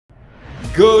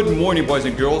Good morning, boys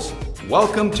and girls.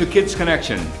 Welcome to Kids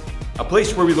Connection, a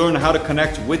place where we learn how to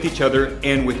connect with each other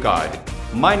and with God.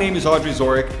 My name is Audrey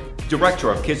Zorek, Director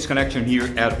of Kids Connection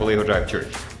here at Vallejo Drive Church.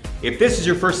 If this is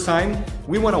your first time,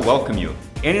 we want to welcome you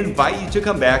and invite you to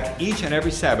come back each and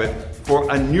every Sabbath for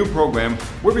a new program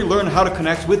where we learn how to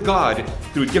connect with God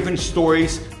through different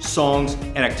stories, songs,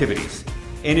 and activities.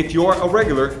 And if you're a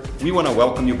regular, we want to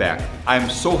welcome you back. I'm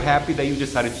so happy that you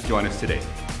decided to join us today.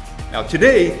 Now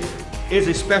today is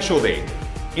a special day.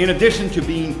 In addition to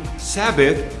being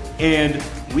Sabbath and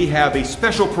we have a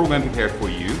special program prepared for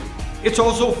you, it's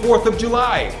also 4th of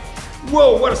July.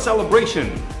 Whoa, what a celebration.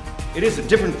 It is a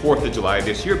different 4th of July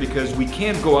this year because we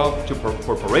can't go out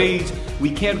for parades,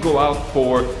 we can't go out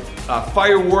for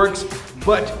fireworks,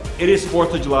 but it is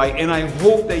 4th of July and I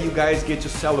hope that you guys get to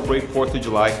celebrate 4th of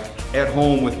July at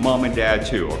home with mom and dad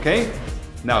too, okay?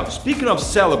 Now, speaking of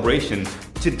celebration,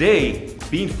 today,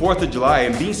 being 4th of July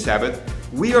and being Sabbath,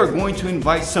 we are going to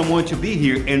invite someone to be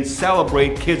here and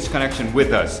celebrate Kids Connection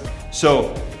with us.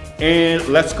 So, and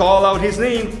let's call out his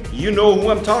name. You know who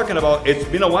I'm talking about. It's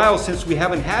been a while since we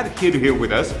haven't had a kid here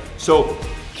with us. So,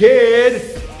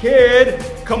 kid,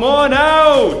 come on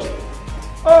out.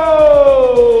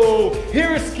 Oh,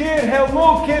 here's Kid.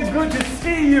 Hello, Kid. Good to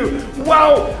see you.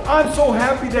 Wow, I'm so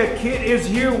happy that Kid is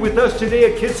here with us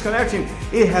today at Kids Connection.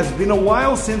 It has been a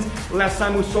while since last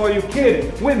time we saw you,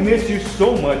 Kid. We miss you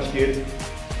so much, Kid.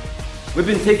 We've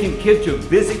been taking Kid to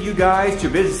visit you guys, to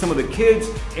visit some of the kids,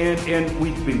 and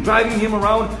we've been driving him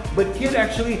around, but Kid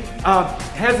actually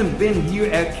hasn't been here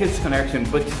at Kids Connection,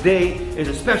 but today is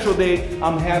a special day.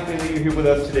 I'm happy that you're here with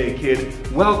us today,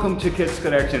 Kid. Welcome to Kids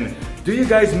Connection. Do you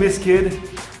guys miss Kid?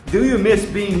 Do you miss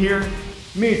being here?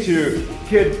 Me too.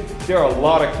 Kid, there are a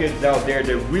lot of kids out there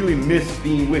that really miss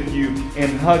being with you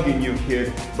and hugging you,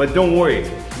 Kid. But don't worry,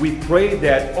 we pray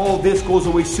that all this goes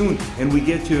away soon and we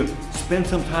get to spend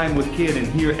some time with Kid and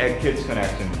here at Kids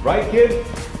Connection. Right, Kid?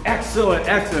 Excellent,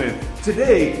 excellent.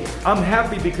 Today, I'm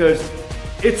happy because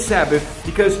it's Sabbath,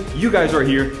 because you guys are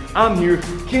here, I'm here,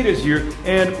 Kid is here,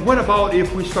 and what about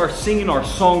if we start singing our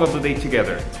song of the day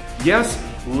together? Yes?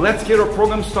 Let's get our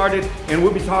program started and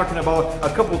we'll be talking about a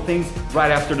couple things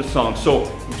right after the song. So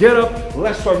get up,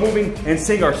 let's start moving and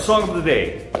sing our song of the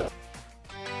day.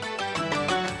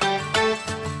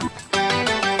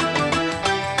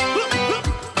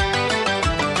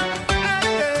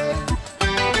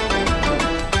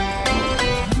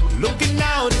 Looking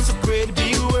out, it's a great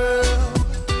big world.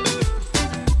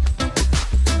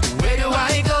 Where do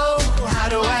I go? How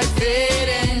do I fit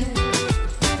in?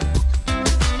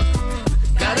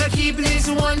 Gotta keep this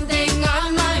one thing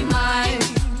on my mind.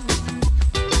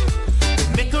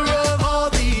 The maker of all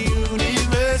the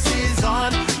universe is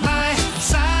on my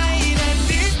side. And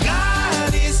if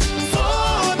God is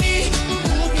for me,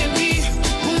 who can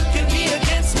be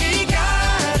against me?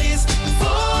 God is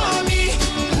for me,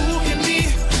 who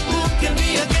can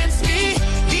be against me?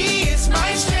 He is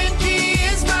my strength, He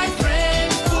is my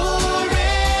friend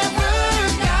forever.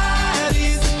 God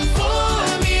is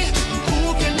for me,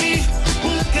 who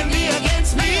can be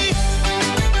against me?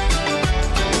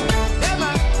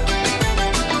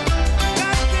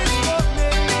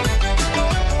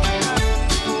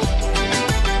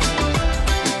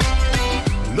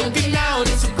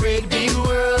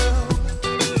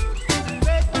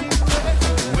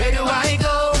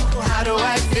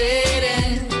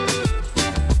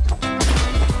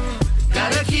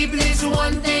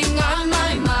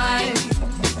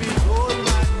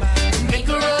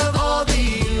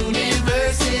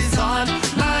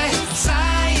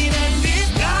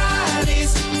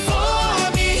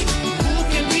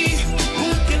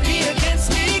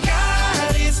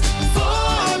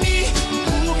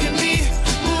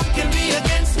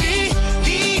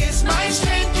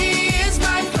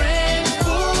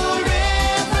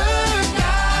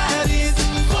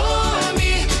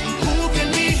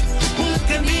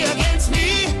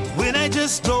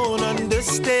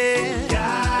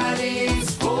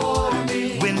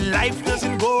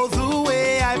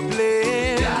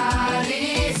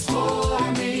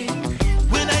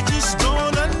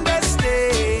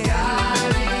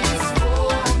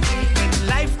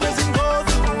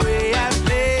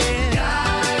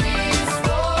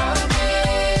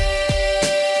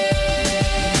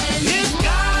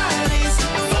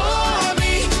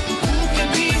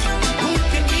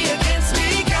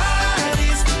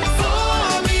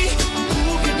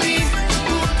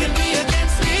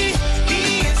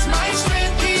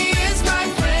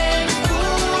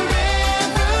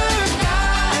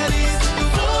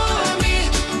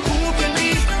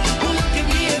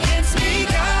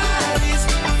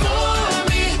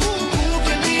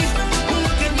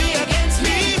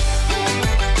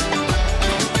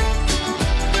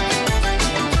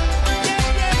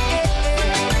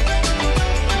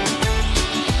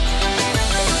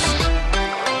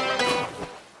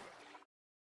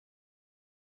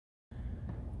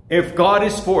 If God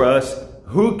is for us,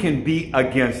 who can be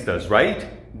against us, right?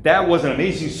 That was an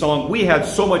amazing song. We had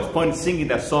so much fun singing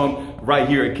that song right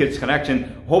here at Kids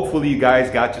Connection. Hopefully you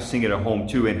guys got to sing it at home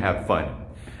too and have fun.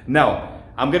 Now,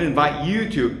 I'm going to invite you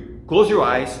to close your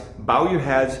eyes, bow your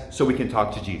heads so we can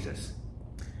talk to Jesus.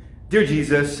 Dear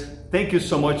Jesus, thank you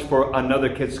so much for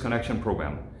another Kids Connection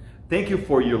program. Thank you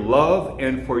for your love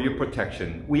and for your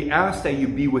protection. We ask that you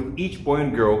be with each boy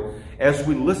and girl as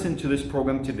we listen to this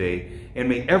program today, and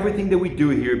may everything that we do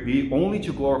here be only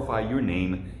to glorify your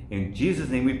name. In Jesus'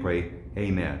 name we pray,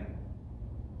 amen.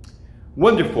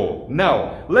 Wonderful.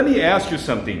 Now, let me ask you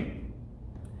something.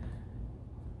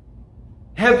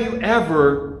 Have you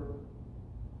ever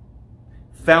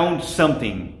found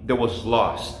something that was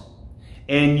lost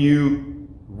and you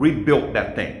rebuilt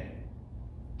that thing?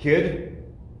 Kid,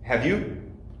 have you?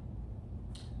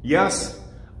 Yes,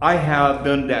 I have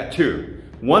done that too.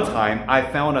 One time I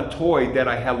found a toy that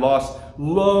I had lost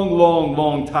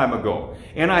long time ago.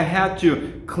 And I had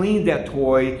to clean that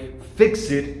toy,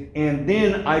 fix it, and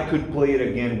then I could play it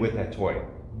again with that toy.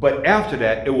 But after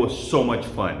that, it was so much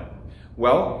fun.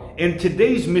 Well, in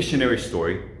today's missionary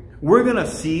story, we're gonna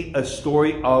see a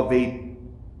story of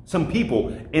some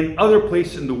people in other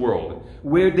places in the world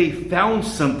where they found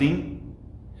something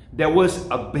that was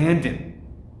abandoned.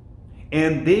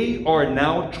 And they are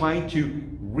now trying to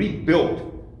rebuild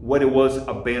what it was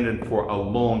abandoned for a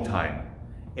long time.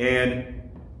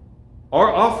 And our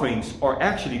offerings are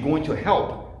actually going to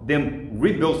help them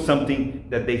rebuild something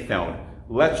that they found.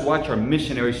 Let's watch our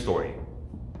missionary story.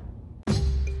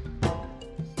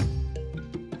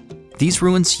 These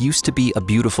ruins used to be a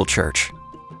beautiful church.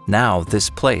 Now this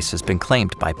place has been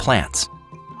claimed by plants.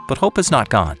 But hope is not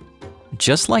gone.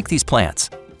 Just like these plants,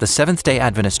 the Seventh-day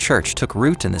Adventist Church took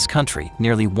root in this country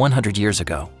nearly 100 years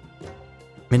ago.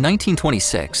 In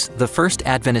 1926, the first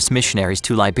Adventist missionaries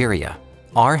to Liberia,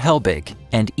 R. Helbig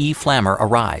and E. Flammer,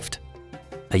 arrived.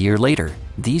 A year later,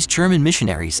 these German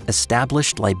missionaries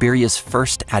established Liberia's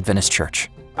first Adventist church.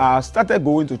 I started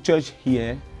going to church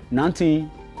here in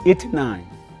 1989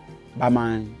 by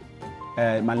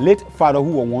my late father,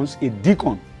 who was once a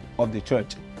deacon of the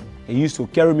church. He used to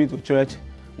carry me to church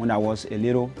when I was a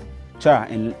little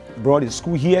child and brought the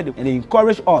school here, and they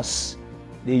encouraged us,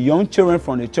 the young children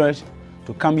from the church,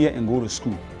 to come here and go to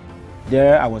school.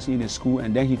 There I was in the school,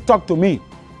 and then he talked to me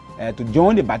to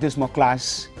join the baptismal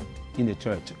class in the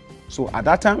church. So at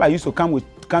that time I used to come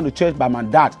to church by my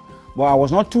dad, but I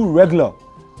was not too regular.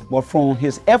 But from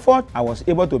his effort, I was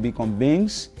able to be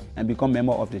convinced and become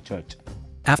member of the church.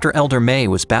 After Elder May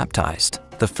was baptized,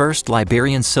 the first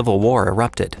Liberian Civil War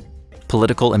erupted.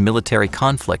 Political and military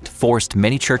conflict forced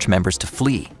many church members to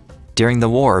flee. During the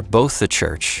war, both the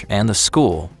church and the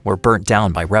school were burnt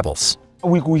down by rebels.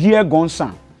 We could hear gun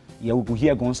sound. Yeah, we could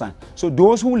hear gun sound. So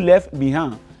those who left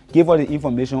behind gave us the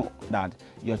information that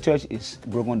your church is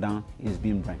broken down, is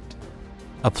being burnt.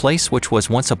 A place which was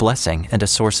once a blessing and a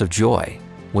source of joy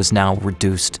was now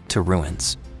reduced to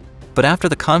ruins. But after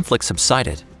the conflict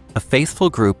subsided, a faithful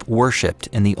group worshipped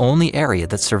in the only area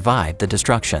that survived the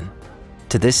destruction.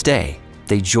 To this day,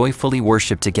 they joyfully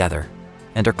worship together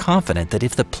and are confident that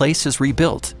if the place is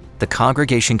rebuilt, the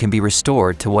congregation can be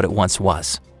restored to what it once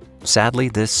was. Sadly,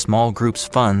 this small group's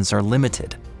funds are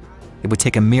limited. It would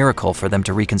take a miracle for them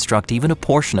to reconstruct even a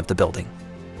portion of the building.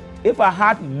 If I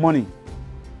had money,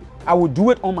 I would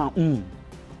do it on my own.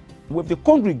 With the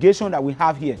congregation that we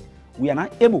have here, we are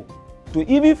not able to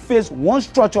even face one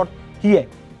structure here.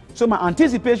 So my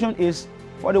anticipation is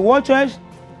for the World Church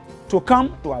to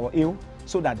come to our aid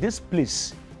so that this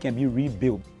place can be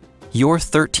rebuilt. Your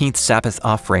 13th Sabbath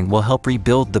offering will help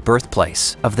rebuild the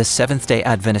birthplace of the Seventh-day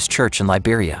Adventist Church in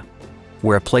Liberia,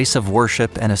 where a place of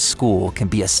worship and a school can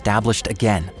be established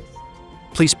again.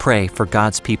 Please pray for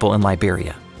God's people in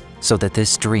Liberia so that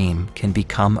this dream can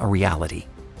become a reality.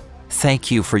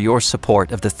 Thank you for your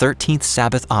support of the 13th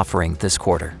Sabbath offering this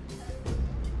quarter.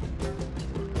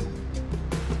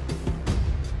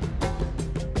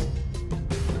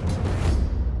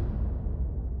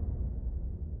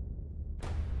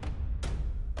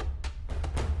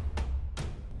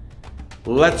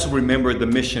 Let's remember the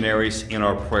missionaries in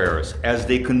our prayers as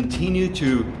they continue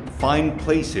to find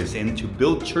places and to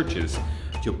build churches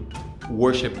to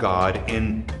worship God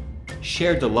and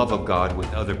share the love of God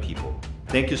with other people.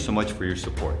 Thank you so much for your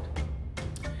support.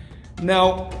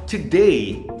 Now,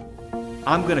 today,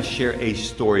 I'm going to share a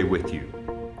story with you.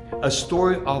 A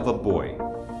story of a boy.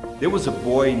 There was a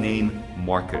boy named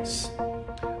Marcus.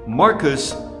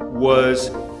 Marcus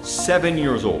was 7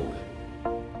 years old.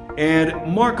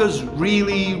 And Marcus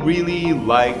really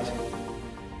liked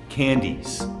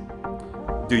candies.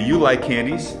 Do you like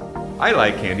candies? I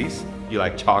like candies. Do you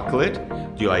like chocolate?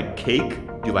 Do you like cake?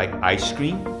 Do you like ice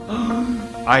cream?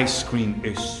 Ice cream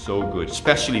is so good,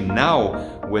 especially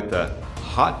now with a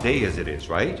hot day as it is,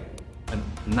 right? A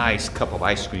nice cup of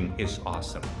ice cream is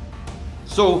awesome.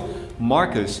 So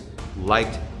Marcus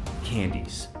liked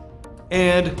candies.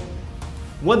 And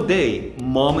one day,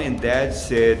 Mom and Dad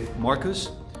said,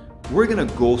 Marcus, we're gonna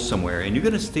go somewhere and you're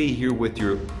gonna stay here with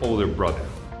your older brother.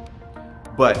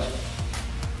 But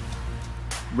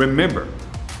remember,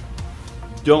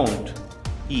 don't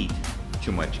eat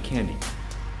too much candy.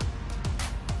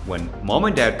 When Mom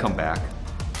and Dad come back,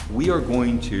 we are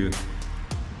going to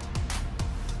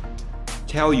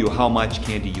tell you how much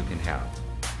candy you can have.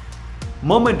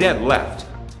 Mom and Dad left.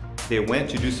 They went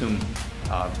to do some,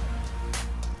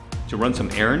 to run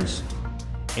some errands.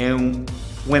 And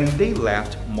when they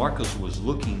left, Marcus was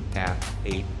looking at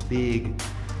a big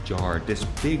jar, this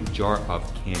big jar of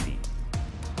candy.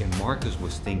 And Marcus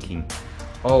was thinking,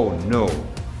 oh no,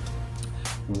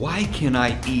 why can't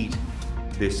I eat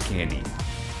this candy?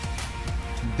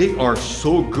 They are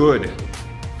so good.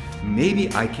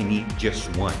 Maybe I can eat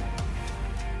just one.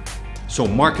 So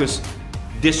Marcus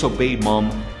disobeyed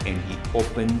Mom and he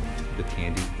opened the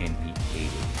candy and he ate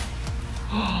it.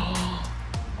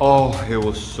 Oh, it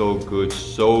was so good,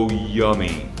 so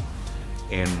yummy.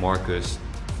 And Marcus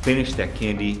finished that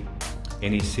candy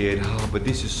and he said, oh, but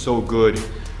this is so good.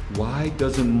 Why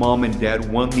doesn't Mom and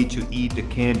Dad want me to eat the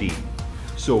candy?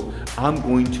 So I'm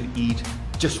going to eat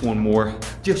just one more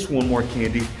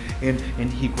candy. And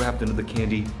he grabbed another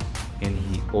candy and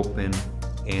he opened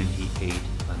and he ate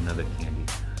another candy.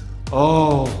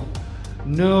 Oh,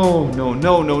 no, no,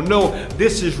 no, no, no,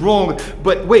 this is wrong.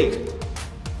 But wait,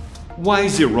 why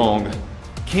is it wrong?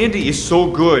 Candy is so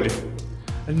good.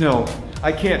 No,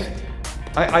 I can't.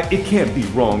 It can't be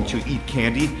wrong to eat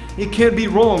candy. It can't be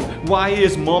wrong. Why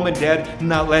is Mom and Dad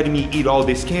not letting me eat all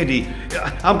this candy?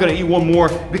 I'm gonna eat one more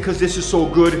because this is so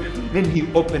good. Then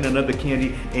he opened another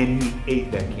candy and he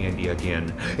ate that candy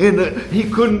again. And he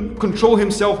couldn't control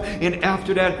himself. And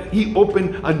after that, he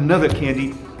opened another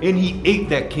candy and he ate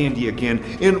that candy again.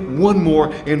 And one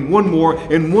more, and one more,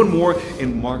 and one more.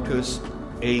 And Marcus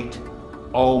ate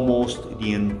almost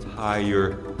the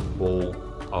entire bowl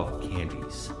of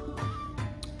candies.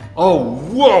 Oh,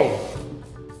 whoa!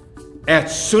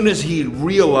 As soon as he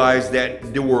realized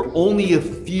that there were only a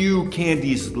few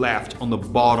candies left on the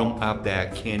bottom of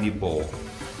that candy bowl,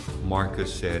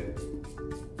 Marcus said,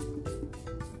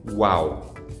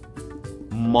 wow,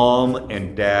 Mom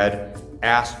and Dad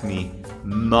asked me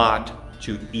not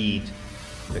to eat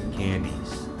the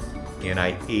candies, and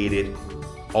I ate it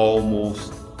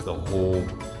almost the whole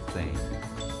thing.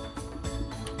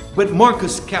 But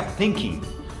Marcus kept thinking,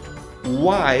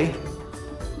 why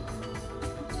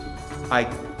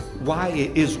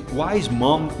is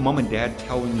mom and Dad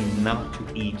telling me not to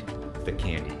eat the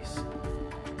candies?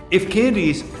 If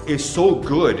candies is so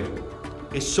good,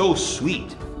 it's so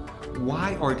sweet,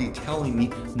 why are they telling me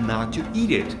not to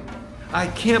eat it? I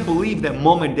can't believe that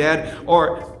Mom and Dad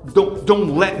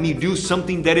don't let me do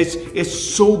something that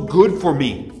is so good for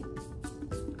me.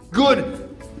 Good.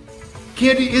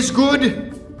 Candy is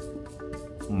good,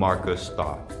 Marcus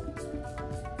thought.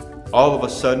 All of a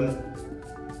sudden,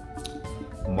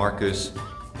 Marcus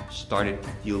started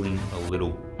feeling a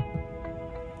little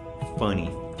funny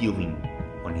feeling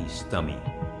on his stomach.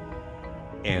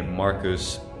 And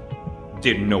Marcus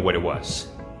didn't know what it was.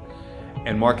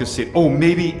 And Marcus said, oh,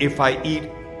 maybe if I eat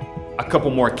a couple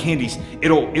more candies,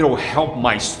 it'll help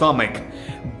my stomach.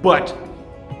 But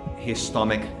his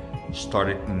stomach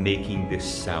started making this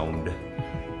sound.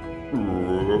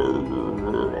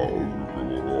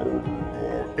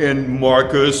 And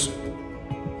Marcus,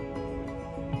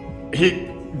 he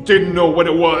didn't know what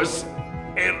it was.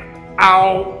 And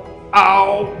ow,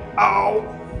 ow,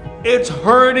 ow, it's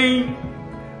hurting.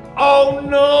 Oh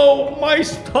no, my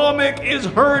stomach is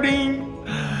hurting.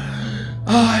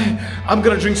 I'm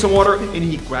gonna drink some water. And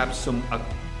he grabbed a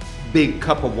big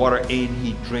cup of water and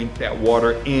he drank that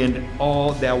water, and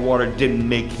all that water didn't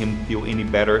make him feel any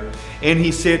better. And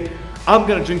he said, I'm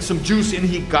gonna drink some juice, and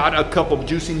he got a cup of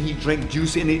juice and he drank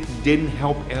juice and it didn't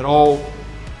help at all.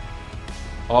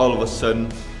 All of a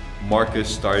sudden, Marcus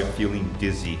started feeling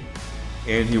dizzy,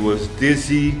 and he was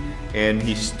dizzy and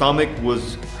his stomach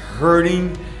was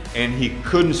hurting and he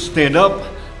couldn't stand up.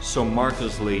 So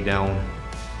Marcus lay down,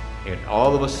 and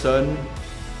all of a sudden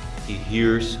he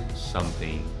hears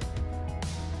something.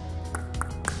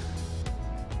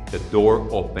 The door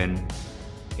opened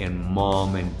and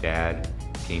Mom and Dad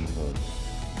came home.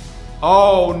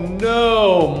 Oh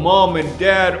no, Mom and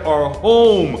Dad are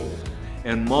home.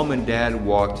 And Mom and Dad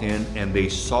walked in and they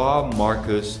saw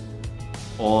Marcus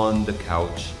on the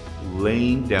couch,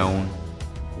 laying down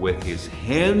with his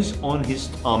hands on his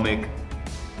stomach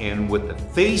and with a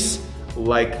face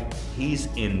like he's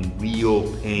in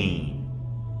real pain.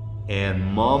 And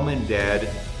Mom and Dad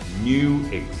knew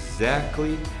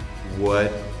exactly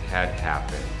what had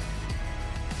happened.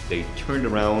 They turned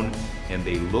around and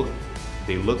they looked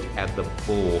at the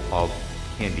bowl of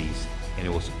candies, and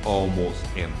it was almost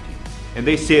empty. And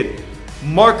they said,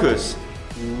 "Marcus,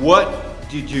 what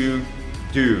did you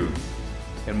do?"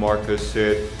 And Marcus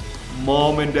said,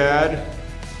 "Mom and Dad,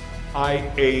 I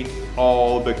ate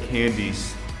all the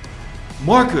candies."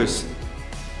 "Marcus,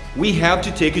 we have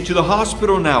to take you to the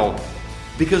hospital now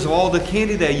because of all the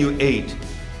candy that you ate."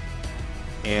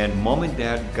 And Mom and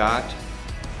Dad got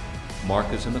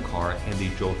Marcus in the car and they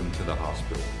drove him to the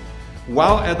hospital.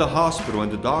 While at the hospital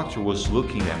and the doctor was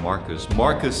looking at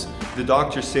Marcus, the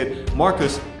doctor said,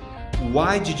 "Marcus,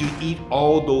 why did you eat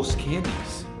all those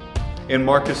candies?" And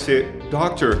Marcus said,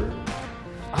 "Doctor,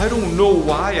 I don't know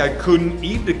why I couldn't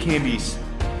eat the candies.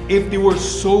 If they were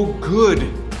so good,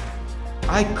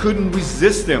 I couldn't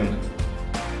resist them.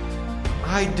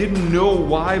 I didn't know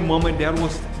why Mom and Dad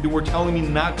they were telling me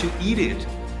not to eat it."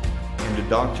 And the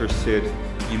doctor said,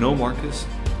 "You know, Marcus,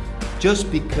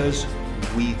 just because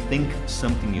we think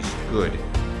something is good,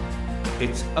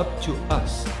 it's up to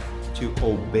us to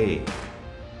obey.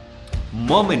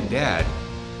 Mom and Dad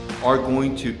are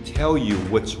going to tell you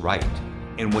what's right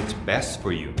and what's best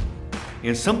for you.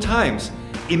 And sometimes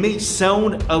it may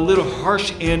sound a little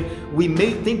harsh and we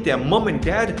may think that Mom and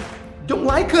Dad don't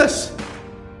like us.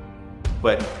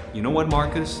 But you know what,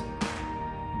 Marcus?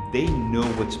 They know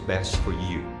what's best for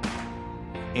you.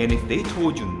 And if they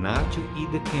told you not to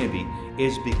eat the candy,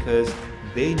 it's because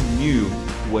they knew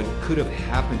what could have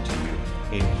happened to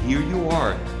you. And here you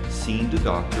are seeing the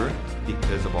doctor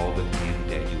because of all the candy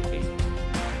that you ate."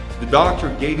 The doctor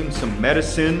gave him some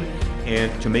medicine and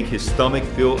to make his stomach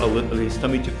feel a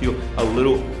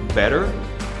little better,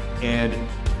 and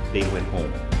they went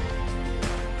home.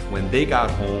 When they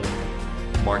got home,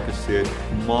 Marcus said,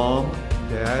 "Mom,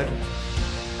 Dad,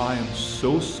 I am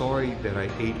so sorry that I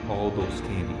ate all those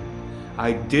candy.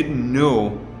 I didn't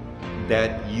know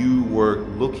that you were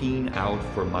looking out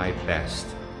for my best.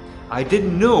 I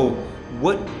didn't know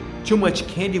what too much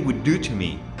candy would do to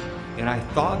me, and I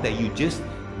thought that you just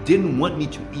didn't want me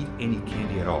to eat any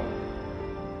candy at all."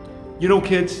 You know,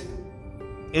 kids,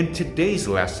 in today's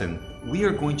lesson, we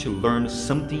are going to learn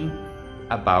something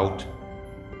about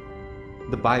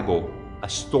the Bible, a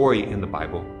story in the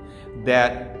Bible,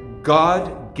 that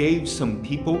God gave some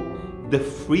people the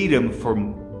freedom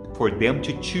for them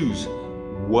to choose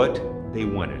what they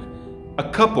wanted. A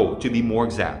couple, to be more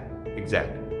exact.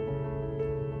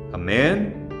 A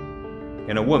man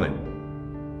and a woman.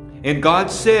 And God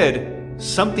said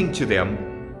something to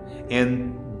them,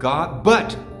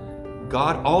 but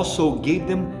God also gave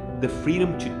them the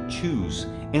freedom to choose.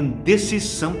 And this is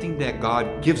something that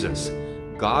God gives us.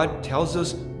 God tells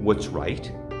us what's right,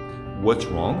 what's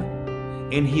wrong,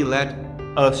 and He let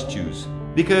us choose.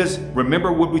 Because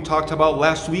remember what we talked about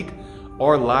last week?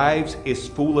 Our lives is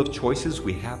full of choices.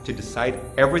 We have to decide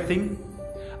everything.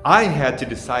 I had to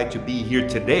decide to be here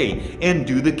today and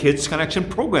do the Kids Connection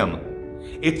program.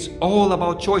 It's all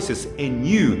about choices, and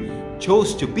you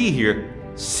chose to be here,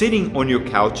 sitting on your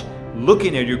couch,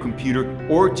 looking at your computer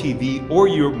or TV or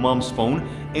your mom's phone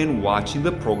and watching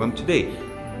the program today.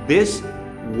 This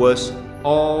was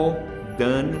all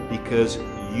done because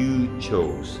you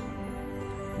chose.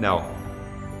 Now,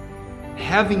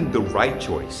 having the right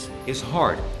choice is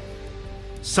hard.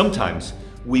 Sometimes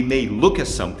we may look at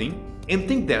something and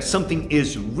think that something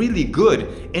is really good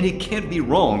and it can't be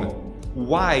wrong.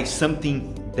 Why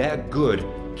something that good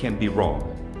can be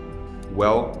wrong?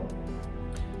 Well,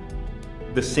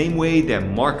 the same way that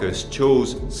Marcus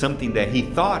chose something that he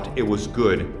thought it was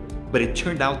good, but it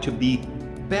turned out to be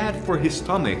bad for his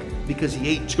stomach because he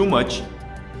ate too much,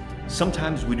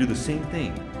 sometimes we do the same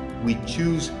thing. We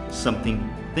choose something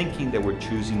thinking that we're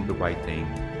choosing the right thing,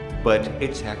 but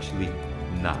it's actually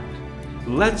not.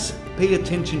 Let's pay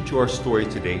attention to our story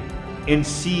today and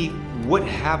see what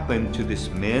happened to this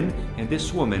man and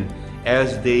this woman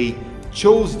as they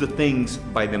chose the things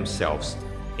by themselves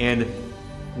and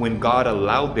when God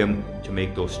allowed them to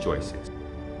make those choices.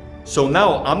 So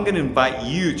now I'm going to invite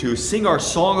you to sing our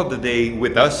song of the day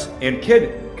with us. And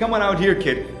kid, come on out here,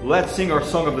 kid. Let's sing our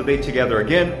song of the day together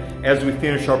again as we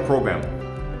finish our program.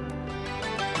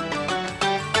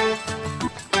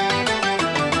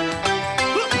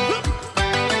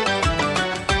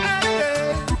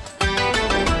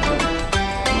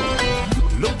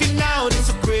 Looking out, it's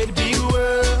a pretty big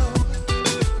world.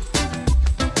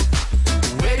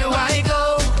 Where do I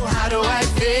go?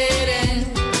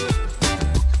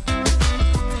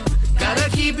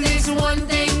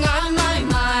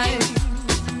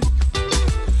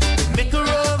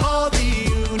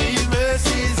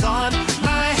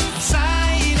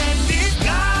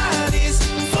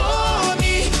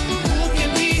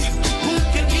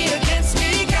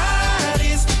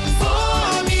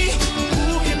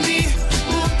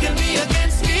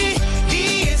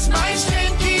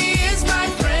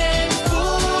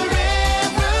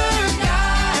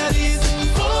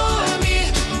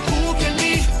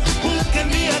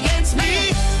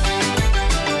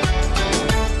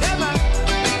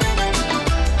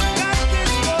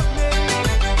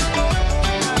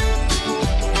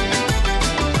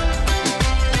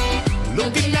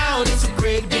 out, it's a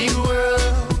great big world.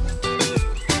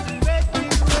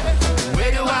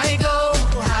 Where do I go?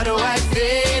 How do I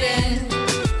fit in?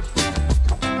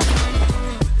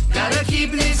 Gotta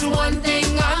keep this one thing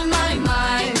on my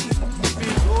mind.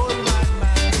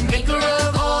 Maker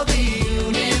of all the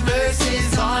universe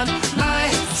is on my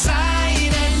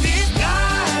side. And if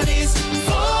God is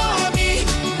for me,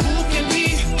 who can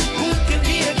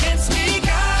be against me?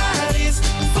 God is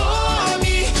for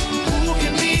me, who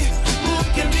can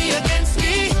be against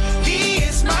me? He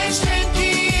is my strength,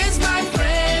 He is my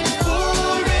friend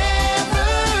forever.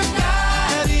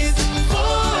 God is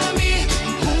for me,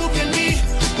 who can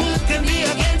be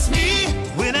against me?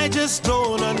 When I just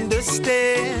don't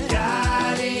understand,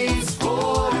 God is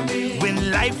for me.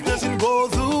 When life doesn't go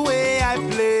the way I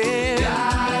planned,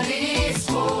 God is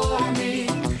for me.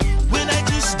 When I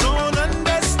just don't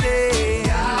understand,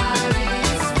 God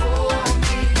is for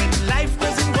me. When life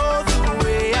doesn't go the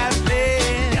way I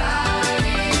planned, God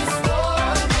is for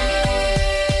me.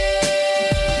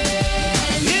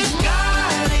 If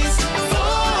God is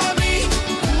for me,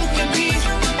 who can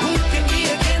be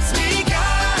against me?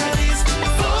 God is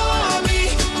for me,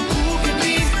 who can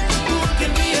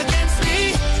be against me?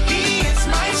 He is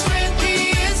my strength,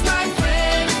 He is my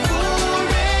friend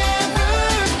forever.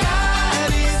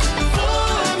 God is for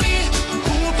me,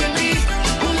 who can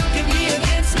be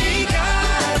against me?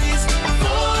 God is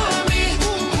for me,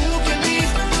 who can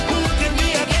be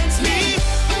against me?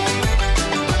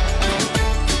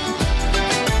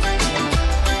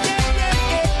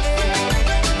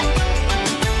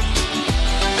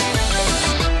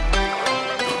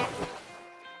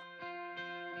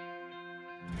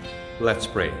 Let's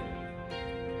pray.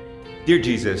 Dear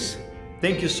Jesus,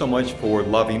 thank you so much for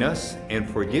loving us and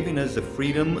for giving us the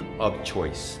freedom of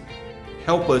choice.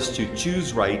 Help us to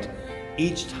choose right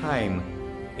each time,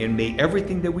 and may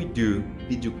everything that we do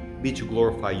be to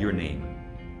glorify your name.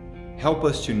 Help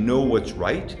us to know what's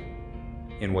right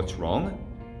and what's wrong.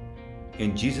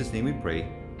 In Jesus' name we pray,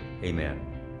 amen.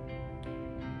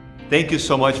 Thank you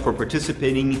so much for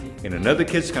participating in another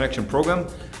Kids Connection program.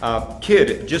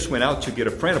 Kid just went out to get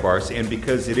a friend of ours, and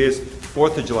because it is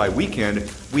 4th of July weekend,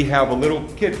 we have a little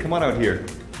kid. Come on out here.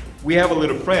 We have a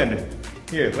little friend.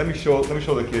 Here, let me show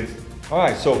the kids. All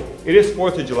right, so it is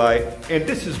 4th of July, and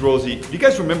this is Rosie. Do you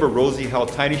guys remember Rosie, how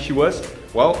tiny she was?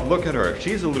 Well, look at her.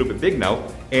 She's a little bit big now,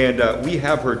 and we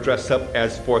have her dressed up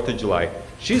as 4th of July.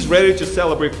 She's ready to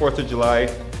celebrate 4th of July.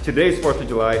 Today's 4th of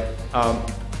July.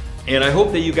 And I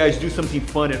hope that you guys do something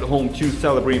fun at home too,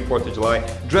 celebrating 4th of July.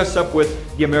 Dress up with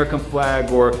the American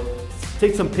flag or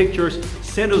take some pictures.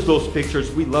 Send us those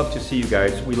pictures. We love to see you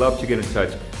guys. We love to get in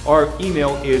touch. Our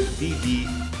email is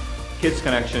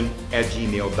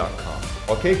bbkidsconnection@gmail.com.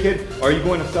 Okay, kid? Are you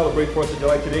going to celebrate 4th of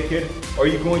July today, kid? Are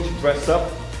you going to dress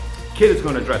up? Kid is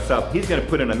going to dress up. He's going to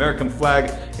put an American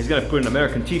flag. He's going to put an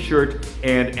American t-shirt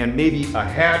and maybe a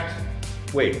hat.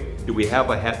 Wait, do we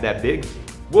have a hat that big?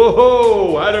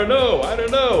 Whoa, I don't know.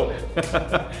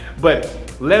 But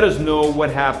let us know what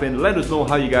happened. Let us know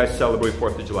how you guys celebrate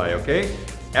 4th of July, okay?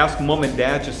 Ask mom and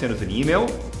dad to send us an email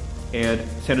and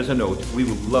send us a note. We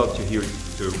would love to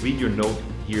read your note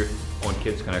here on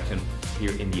Kids Connection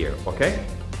here in the air, okay?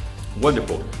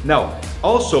 Wonderful. Now,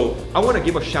 also, I want to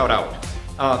give a shout out.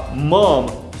 Mom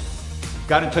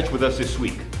got in touch with us this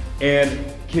week. And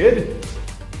kid,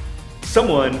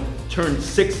 someone turned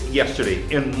 6 yesterday,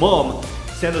 and mom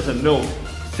sent us a note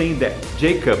saying that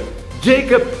Jacob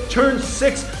turned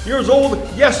 6 years old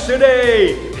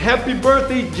yesterday. Happy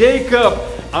birthday, Jacob.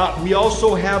 We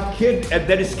also have kid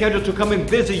that is scheduled to come and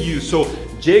visit you. So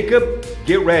Jacob,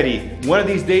 get ready. One of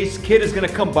these days, kid is gonna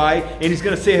come by and he's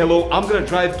gonna say hello. I'm gonna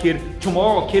drive kid.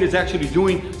 Tomorrow, kid is actually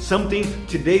doing something.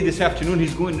 Today, this afternoon,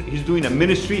 he's doing a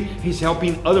ministry. He's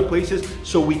helping other places,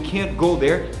 so we can't go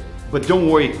there. But don't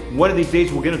worry, one of these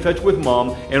days we'll get in touch with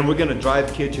mom and we're gonna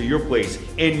drive kid to your place.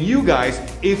 And you guys,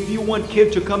 if you want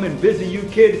kid to come and visit you,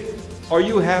 kid, are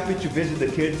you happy to visit the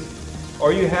kids?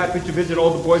 Are you happy to visit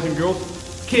all the boys and girls?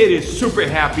 Kid is super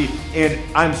happy, and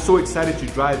I'm so excited to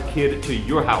drive kid to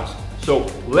your house. So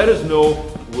let us know.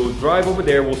 We'll drive over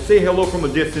there. We'll say hello from a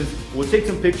distance. We'll take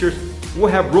some pictures.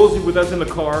 We'll have Rosie with us in the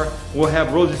car. We'll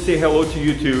have Rosie say hello to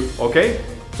you too, okay?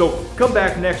 So come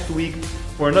back next week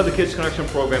for another Kids Connection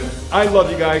program. I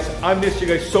love you guys. I miss you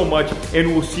guys so much,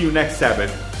 and we'll see you next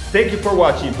Sabbath. Thank you for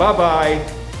watching. Bye-bye.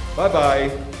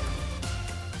 Bye-bye.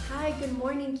 Hi, good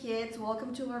morning, kids.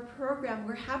 Welcome to our program.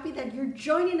 We're happy that you're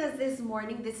joining us this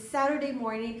morning, this Saturday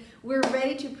morning. We're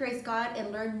ready to praise God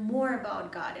and learn more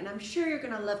about God, and I'm sure you're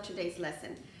going to love today's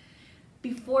lesson.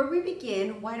 Before we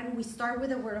begin, why don't we start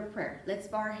with a word of prayer? Let's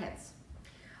bow our heads.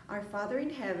 Our Father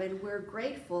in heaven, we're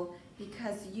grateful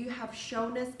because you have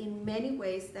shown us in many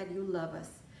ways that you love us.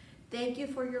 Thank you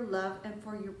for your love and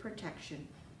for your protection.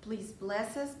 Please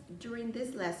bless us during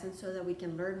this lesson so that we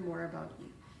can learn more about you.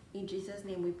 In Jesus'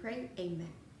 name we pray,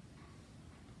 amen.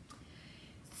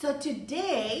 So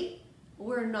today,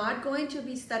 we're not going to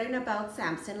be studying about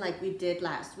Samson like we did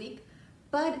last week,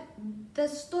 but the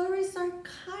stories are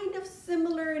kind of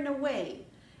similar in a way.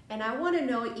 And I want to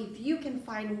know if you can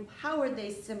find how are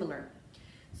they similar.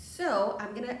 So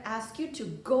I'm going to ask you to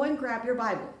go and grab your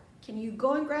Bible. Can you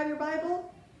go and grab your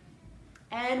Bible?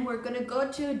 And we're going to go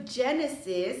to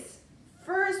Genesis,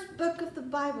 first book of the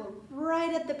Bible,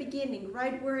 right at the beginning,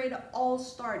 right where it all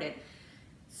started.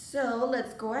 So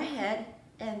let's go ahead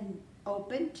and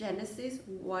open Genesis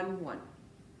 1:1.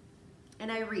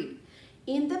 And I read,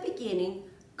 in the beginning,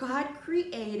 God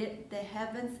created the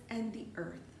heavens and the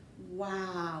earth.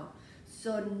 Wow.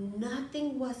 So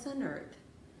nothing was on earth.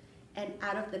 And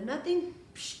out of the nothing,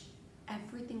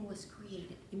 everything was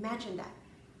created. Imagine that.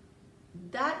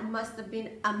 That must have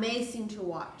been amazing to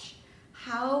watch.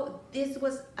 How this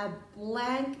was a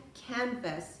blank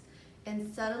canvas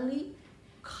and suddenly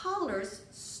colors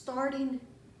starting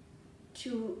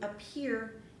to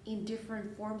appear in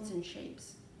different forms and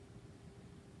shapes.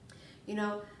 You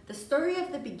know, the story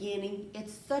of the beginning,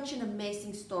 it's such an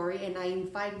amazing story, and I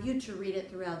invite you to read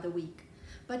it throughout the week.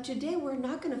 But today we're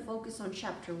not going to focus on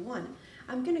chapter 1.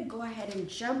 I'm going to go ahead and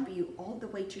jump you all the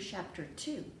way to chapter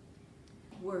 2,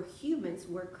 where humans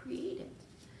were created.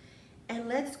 And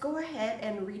let's go ahead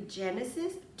and read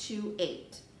Genesis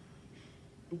 2:8.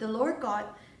 The Lord God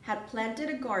had planted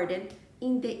a garden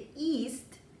in the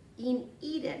east in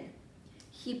Eden.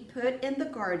 He put in the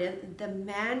garden the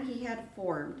man he had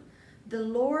formed. The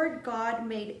Lord God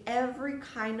made every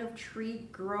kind of tree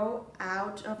grow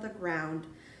out of the ground.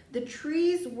 The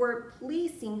trees were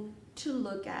pleasing to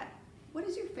look at. What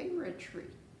is your favorite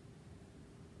tree?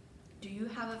 Do you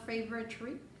have a favorite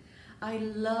tree? I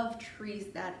love trees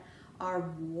that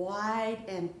are wide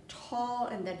and tall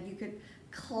and that you could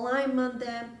climb on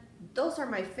them. Those are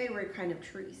my favorite kind of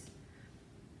trees.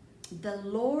 The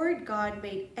Lord God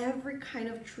made every kind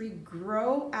of tree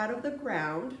grow out of the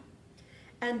ground,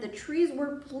 and the trees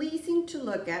were pleasing to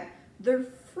look at. Their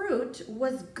fruit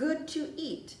was good to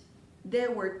eat.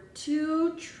 There were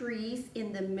 2 trees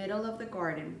in the middle of the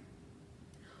garden.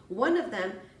 One of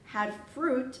them had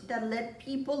fruit that let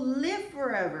people live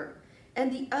forever,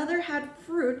 and the other had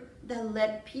fruit that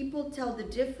let people tell the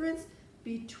difference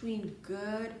between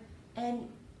good and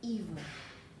evil.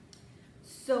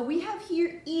 So we have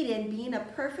here Eden being a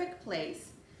perfect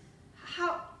place.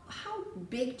 How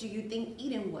big do you think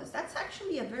Eden was? That's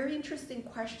actually a very interesting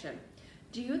question.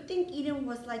 Do you think Eden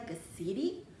was like a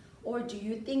city? Or do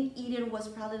you think Eden was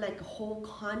probably like a whole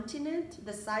continent,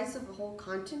 the size of a whole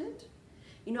continent?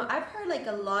 You know, I've heard like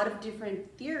a lot of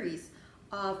different theories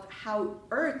of how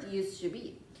Earth used to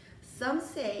be. Some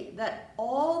say that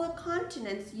all the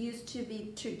continents used to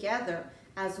be together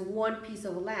as one piece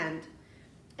of land.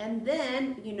 And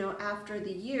then, you know, after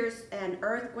the years and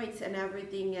earthquakes and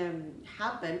everything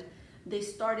happened, they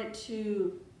started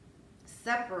to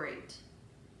separate.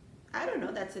 I don't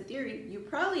know, that's a theory. You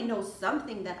probably know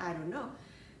something that I don't know.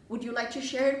 Would you like to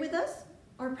share it with us?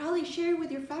 Or probably share it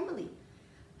with your family?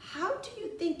 How do you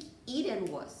think Eden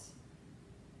was?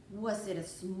 Was it a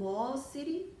small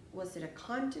city? Was it a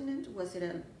continent? Was it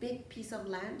a big piece of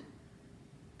land?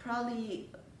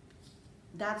 Probably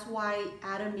that's why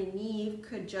Adam and Eve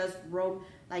could just roam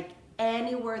like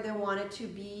anywhere they wanted to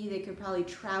be. They could probably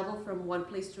travel from one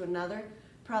place to another.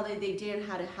 Probably they didn't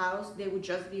have a house. They would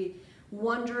just be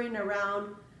wandering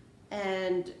around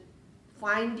and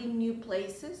finding new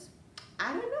places.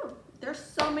 I don't know. There's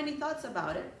so many thoughts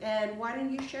about it. And why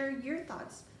don't you share your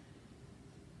thoughts?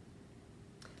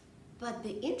 But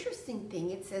the interesting thing,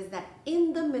 it says that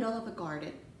in the middle of the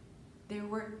garden, there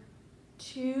were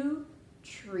 2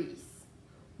 trees.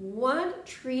 One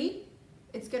tree,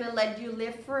 it's going to let you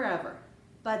live forever.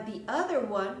 But the other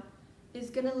one is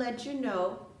going to let you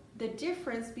know the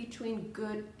difference between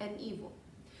good and evil.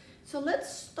 So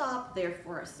let's stop there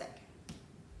for a second.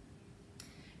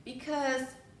 Because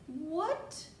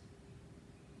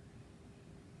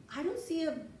I don't see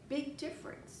a big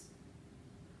difference.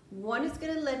 One is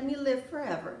going to let me live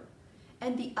forever,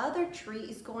 and the other tree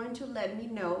is going to let me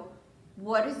know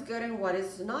what is good and what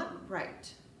is not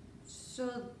right.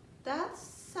 So that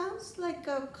sounds like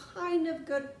a kind of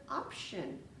good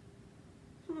option.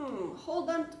 Hold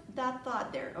on to that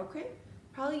thought there, okay?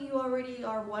 Probably you already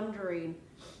are wondering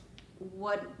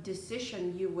what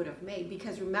decision you would have made,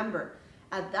 because remember,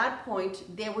 at that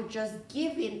point, they were just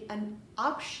given an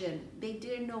option. They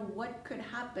didn't know what could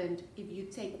happen if you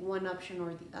take one option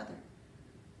or the other.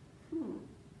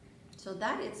 So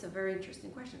that is a very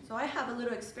interesting question. So I have a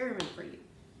little experiment for you.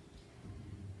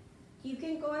 You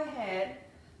can go ahead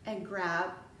and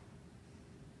grab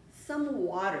some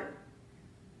water.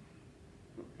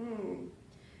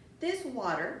 This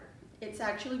water, it's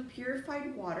actually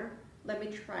purified water. Let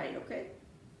me try it, okay?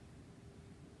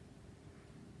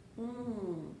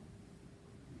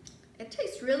 It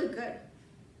tastes really good.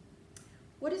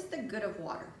 What is the good of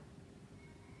water?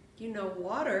 You know,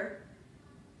 water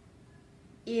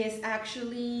is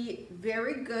actually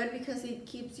very good because it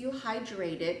keeps you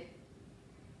hydrated.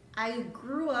 I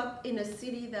grew up in a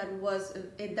city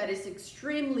that is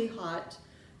extremely hot,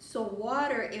 so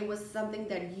water, it was something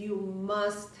that you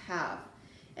must have.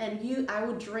 And I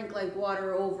would drink like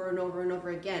water over and over and over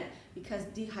again because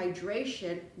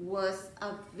dehydration was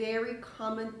a very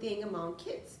common thing among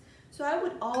kids. So I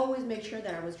would always make sure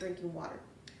that I was drinking water.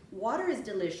 Water is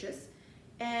delicious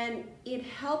and it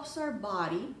helps our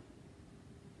body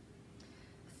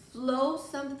flow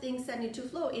some things that need to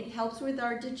flow. It helps with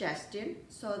our digestion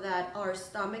so that our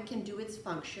stomach can do its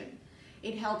function.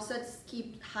 It helps us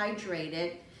keep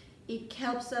hydrated. It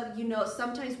helps us, you know,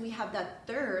 sometimes we have that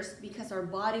thirst because our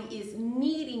body is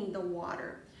needing the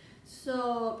water.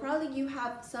 So probably you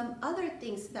have some other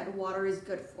things that water is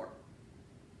good for.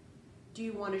 Do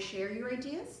you want to share your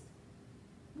ideas?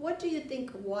 What do you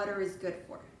think water is good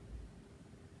for?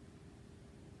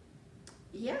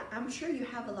 Yeah, I'm sure you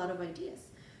have a lot of ideas.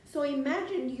 So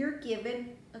imagine you're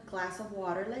given a glass of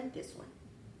water like this one.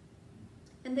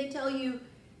 And they tell you,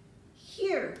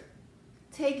 here,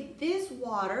 take this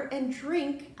water and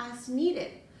drink as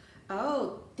needed.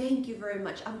 Oh, thank you very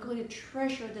much. I'm going to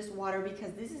treasure this water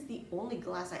because this is the only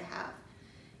glass I have.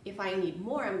 If I need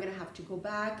more, I'm going to have to go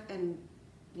back and,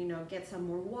 you know, get some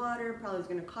more water. Probably it's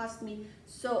going to cost me.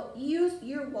 So use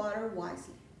your water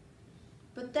wisely.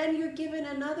 But then you're given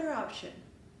another option.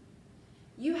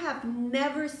 You have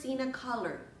never seen a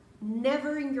color,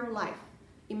 never in your life.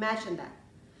 Imagine that.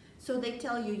 So they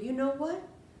tell you, you know what?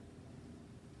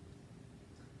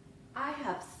 I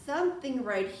have something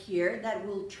right here that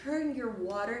will turn your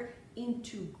water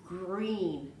into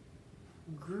green.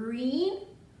 Green?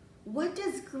 What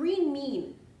does green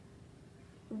mean?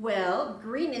 Well,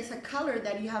 green is a color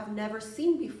that you have never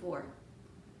seen before.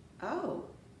 Oh,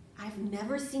 I've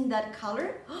never seen that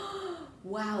color?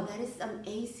 Wow, that is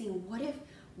amazing.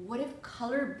 What if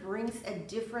color brings a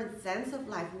different sense of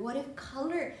life? What if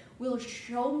color will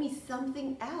show me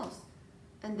something else?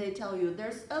 And they tell you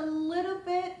there's a little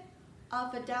bit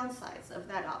of a downside of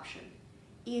that option.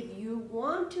 If you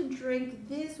want to drink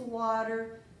this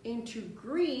water into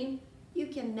green, you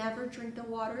can never drink the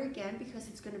water again because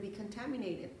it's going to be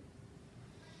contaminated.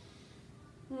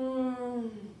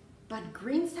 But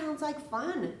green sounds like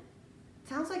fun. It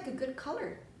sounds like a good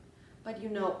color. But you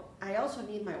know, I also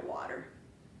need my water.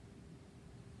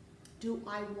 Do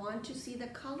I want to see the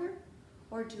color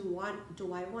or do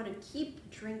I want to keep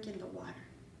drinking the water?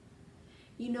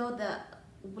 You know,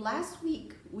 last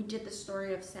week we did the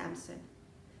story of Samson.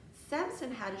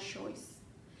 Samson had a choice.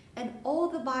 And all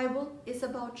the Bible is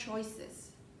about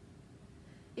choices.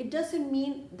 It doesn't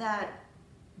mean that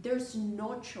there's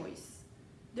no choice.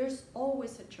 There's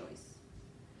always a choice.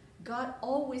 God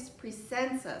always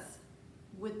presents us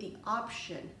with the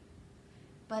option.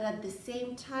 But at the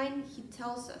same time, he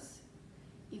tells us,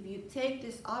 if you take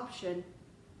this option,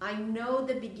 I know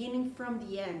the beginning from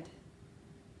the end.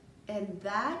 And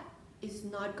that is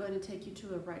not going to take you to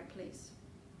the right place.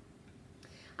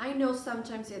 I know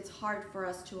sometimes it's hard for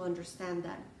us to understand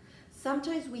that.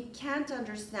 Sometimes we can't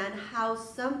understand how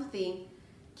something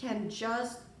can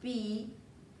just be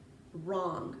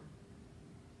wrong.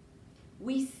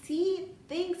 We see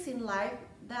things in life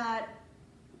that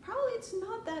probably it's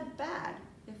not that bad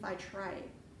if I try it.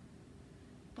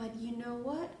 But you know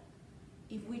what?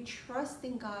 If we trust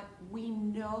in God, we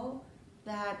know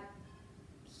that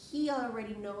he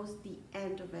already knows the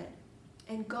end of it.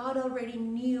 And God already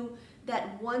knew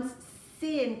that once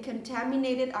sin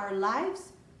contaminated our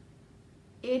lives,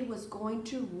 it was going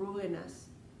to ruin us.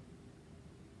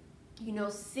 You know,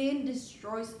 sin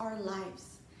destroys our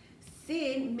lives.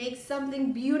 Sin makes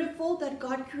something beautiful that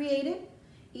God created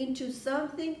into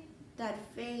something that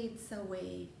fades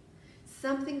away.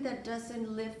 Something that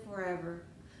doesn't live forever.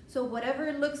 So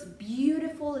whatever looks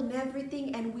beautiful and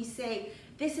everything, and we say,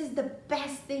 this is the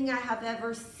best thing I have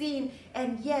ever seen,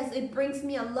 and yes, it brings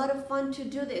me a lot of fun to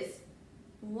do this.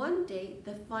 One day,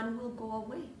 the fun will go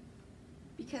away.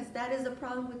 Because that is the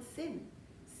problem with sin.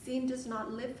 Sin does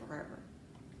not live forever.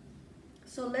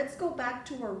 So let's go back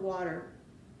to our water.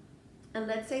 And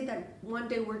let's say that one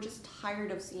day we're just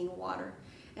tired of seeing water.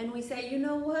 And we say, you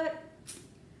know what?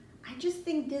 I just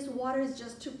think this water is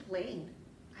just too plain.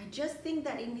 I just think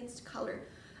that it needs color.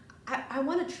 I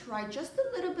want to try just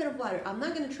a little bit of water. I'm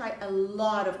not going to try a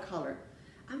lot of color.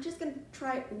 I'm just going to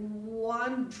try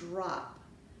one drop.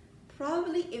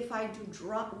 Probably if I do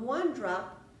drop one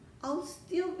drop, I'll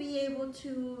still be able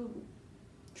to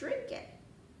drink it.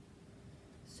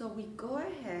 So we go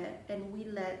ahead and we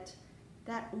let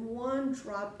that one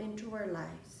drop into our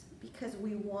lives because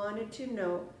we wanted to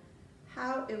know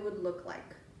how it would look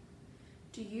like.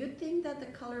 Do you think that the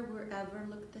color will ever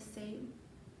look the same?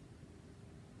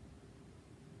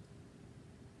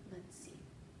 Let's see.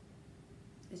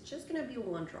 It's just going to be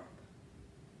one drop.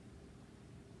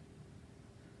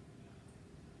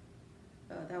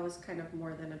 Oh, that was kind of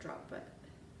more than a drop, but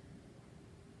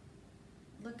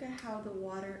look at how the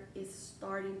water is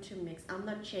starting to mix. I'm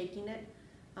not shaking it.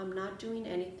 I'm not doing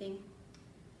anything.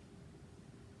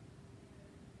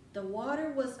 The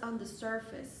water was on the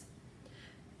surface,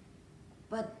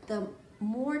 but the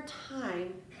more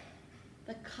time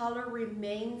the color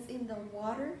remains in the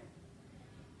water,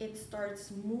 it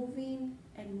starts moving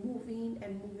and moving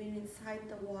and moving inside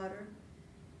the water,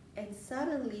 and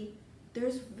suddenly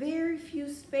there's very few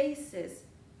spaces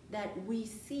that we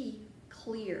see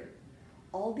clear.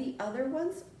 All the other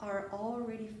ones are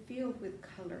already filled with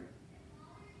color.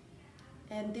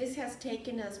 And this has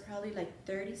taken us probably like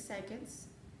 30 seconds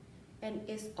and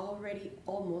it's already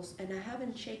almost, and I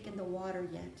haven't shaken the water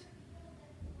yet.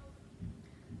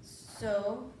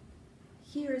 So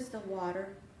here's the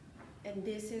water, and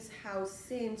this is how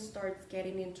sin starts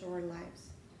getting into our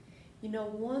lives. You know,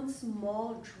 one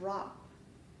small drop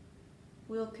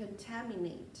will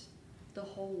contaminate the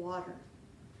whole water.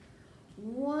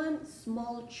 One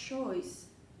small choice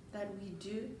that we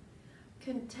do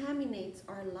contaminates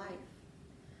our life.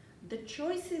 The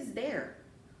choice is there.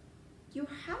 You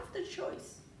have the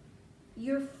choice.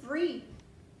 You're free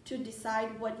to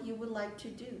decide what you would like to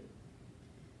do.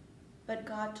 But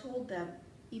God told them,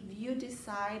 if you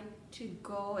decide to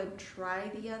go and try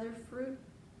the other fruit,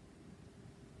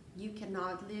 you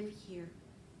cannot live here.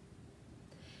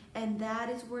 And that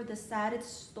is where the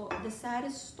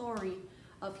saddest story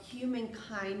of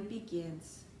humankind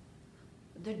begins.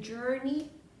 The journey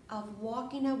of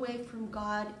walking away from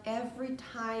God every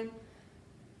time,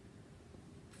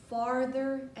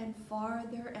 farther and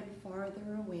farther and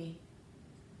farther away.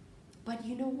 But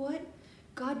you know what?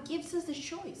 God gives us a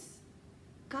choice.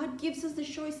 God gives us the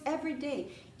choice every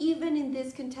day. Even in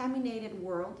this contaminated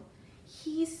world,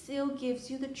 He still gives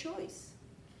you the choice.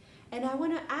 And I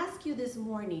want to ask you this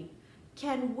morning,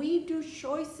 can we do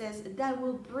choices that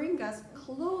will bring us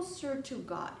closer to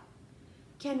God?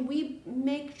 Can we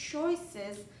make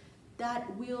choices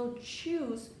that will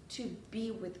choose to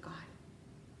be with God?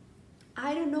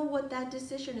 I don't know what that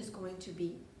decision is going to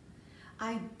be.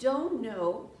 I don't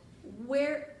know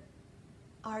where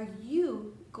are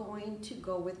you going to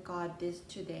go with God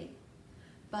today.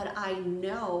 But I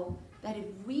know that if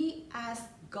we ask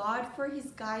God for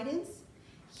His guidance,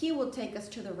 He will take us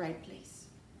to the right place.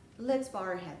 Let's bow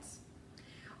our heads.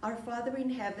 Our Father in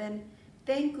heaven,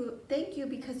 thank you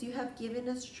because you have given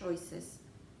us choices.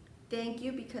 Thank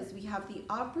you because we have the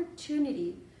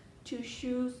opportunity to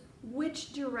choose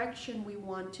which direction we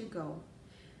want to go.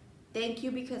 Thank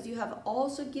you because you have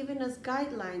also given us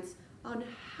guidelines on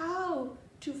how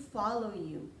to follow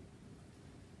you.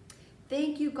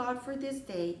 Thank you, God, for this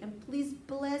day, and please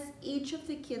bless each of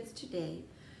the kids today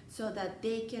so that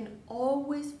they can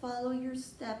always follow your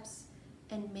steps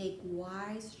and make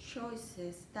wise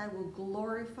choices that will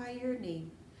glorify your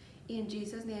name. In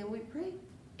Jesus' name we pray.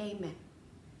 Amen.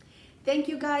 Thank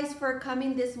you guys for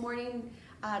coming this morning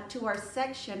to our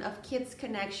section of Kids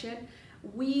Connection.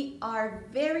 We are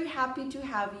very happy to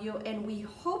have you, and we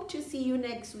hope to see you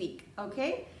next week,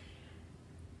 okay?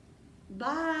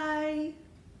 Bye.